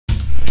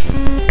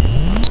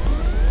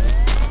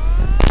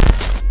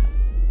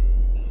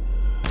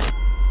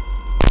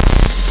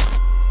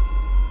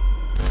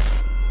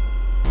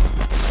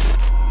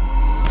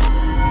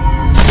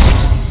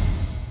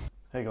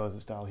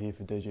Mr. Stale here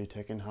for DeeGee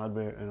Tech and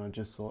Hardware, and I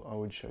just thought I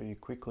would show you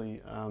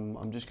quickly.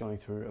 I'm just going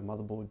through a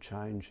motherboard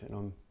change, and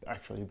I'm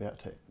actually about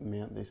to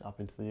mount this up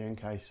into the end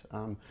case.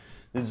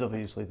 This is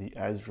obviously the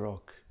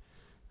ASRock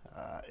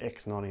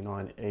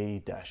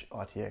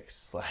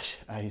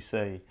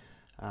X99E-ITX/AC,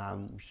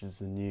 which is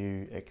the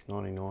new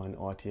X99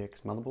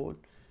 ITX motherboard.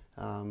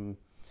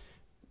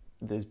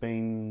 There's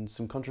been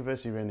some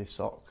controversy around this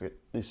socket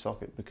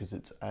because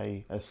it's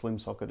a slim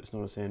socket, it's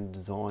not a standard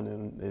design,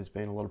 and there's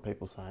been a lot of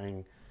people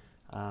saying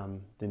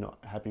they're not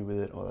happy with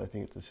it, or they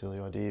think it's a silly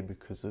idea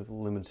because of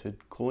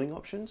limited cooling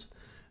options.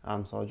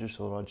 So I just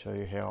thought I'd show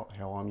you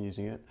how I'm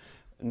using it.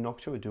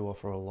 Noctua do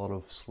offer a lot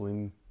of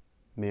slim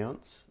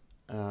mounts,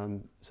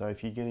 so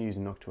if you're going to use a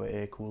Noctua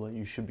air cooler,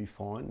 you should be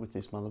fine with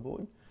this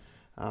motherboard.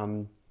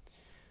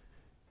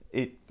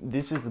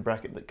 This is the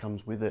bracket that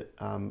comes with it,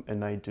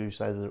 and they do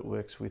say that it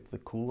works with the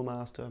Cooler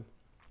Master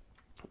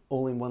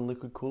all-in-one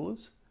liquid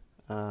coolers.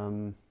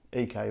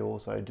 EK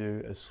also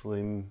do a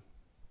slim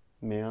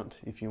mount.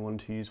 If you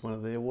want to use one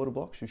of their water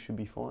blocks, you should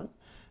be fine.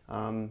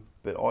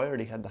 But I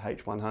already had the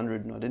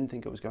H100 and I didn't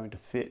think it was going to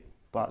fit,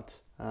 but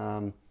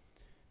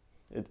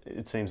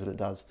it seems that it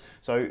does.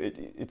 So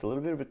it's a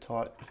little bit of a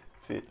tight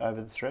fit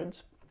over the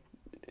threads.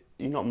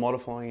 You're not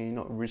modifying, you're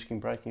not risking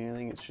breaking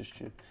anything, it's just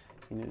you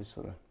need to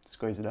sort of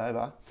squeeze it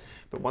over.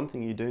 But one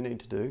thing you do need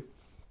to do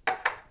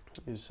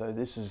is, so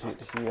this is it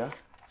here.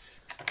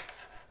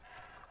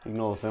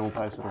 Ignore the thermal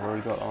paste that I've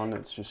already got on,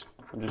 I'm just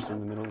in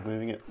the middle of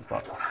moving it.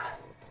 But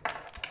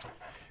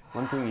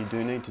one thing you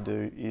do need to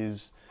do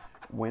is,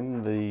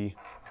 when the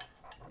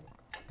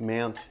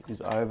mount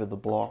is over the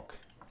block,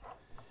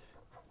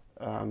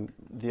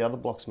 the other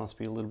blocks must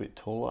be a little bit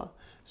taller,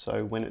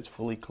 so when it's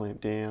fully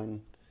clamped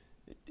down,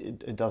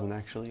 it doesn't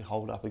actually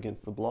hold up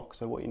against the block.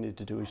 So what you need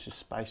to do is just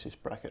space this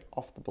bracket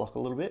off the block a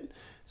little bit,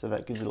 so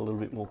that gives it a little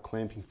bit more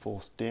clamping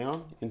force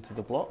down into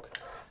the block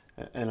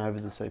and over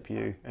the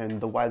CPU.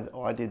 And the way that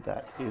I did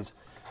that is,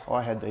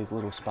 I had these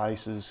little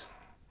spaces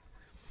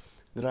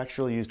that I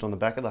actually used on the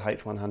back of the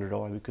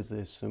H100i, because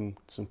there's some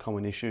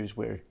common issues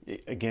where,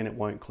 again, it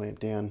won't clamp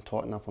down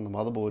tight enough on the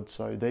motherboard.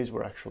 So these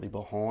were actually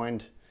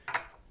behind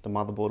the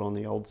motherboard on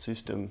the old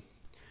system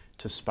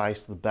to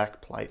space the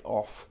back plate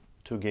off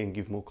to, again,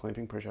 give more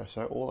clamping pressure.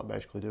 So all I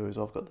basically do is,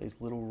 I've got these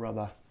little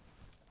rubber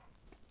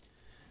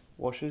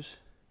washers.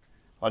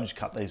 I just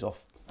cut these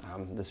off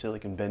the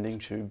silicon bending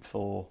tube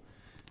for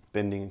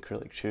bending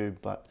acrylic tube,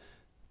 but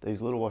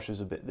these little washers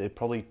they're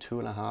probably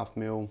 2.5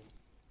 mil.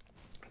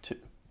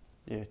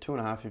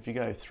 2.5. If you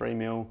go 3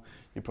 mil,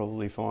 you're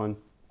probably fine.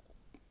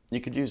 You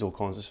could use all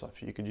kinds of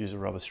stuff. You could use a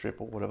rubber strip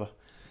or whatever,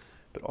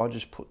 but I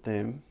just put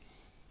them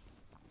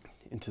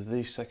into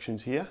these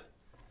sections here.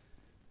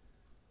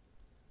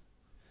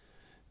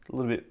 A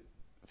little bit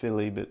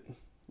fiddly, but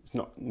it's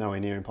nowhere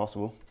near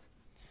impossible.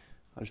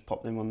 I just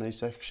pop them on these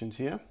sections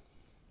here,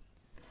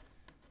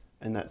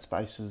 and that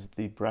spaces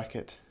the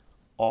bracket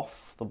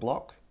off the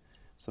block,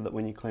 so that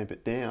when you clamp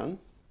it down,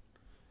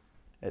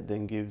 it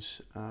then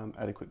gives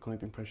adequate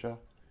clamping pressure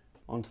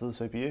onto the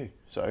CPU.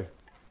 So,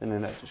 and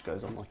then that just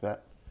goes on like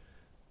that.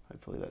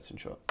 Hopefully that's in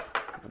shot.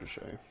 I'll just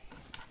show you.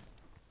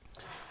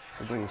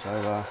 So bring this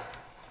over,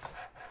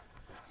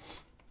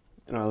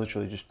 and I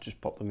literally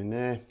just pop them in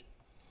there,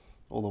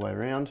 all the way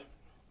around,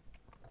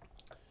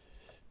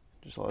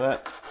 just like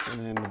that,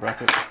 and then the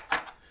bracket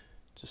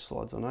just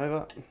slides on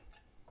over,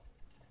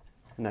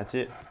 and that's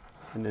it.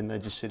 And then they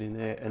just sit in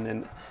there, and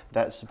then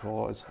that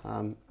supplies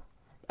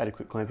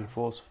adequate clamping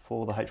force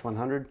for the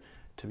H100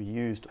 to be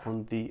used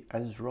on the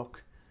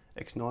ASRock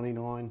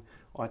X99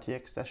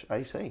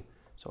 ITX-AC.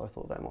 So I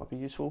thought that might be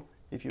useful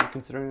if you were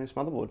considering this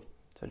motherboard.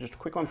 So just a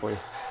quick one for you.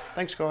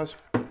 Thanks guys,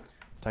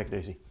 take it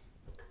easy.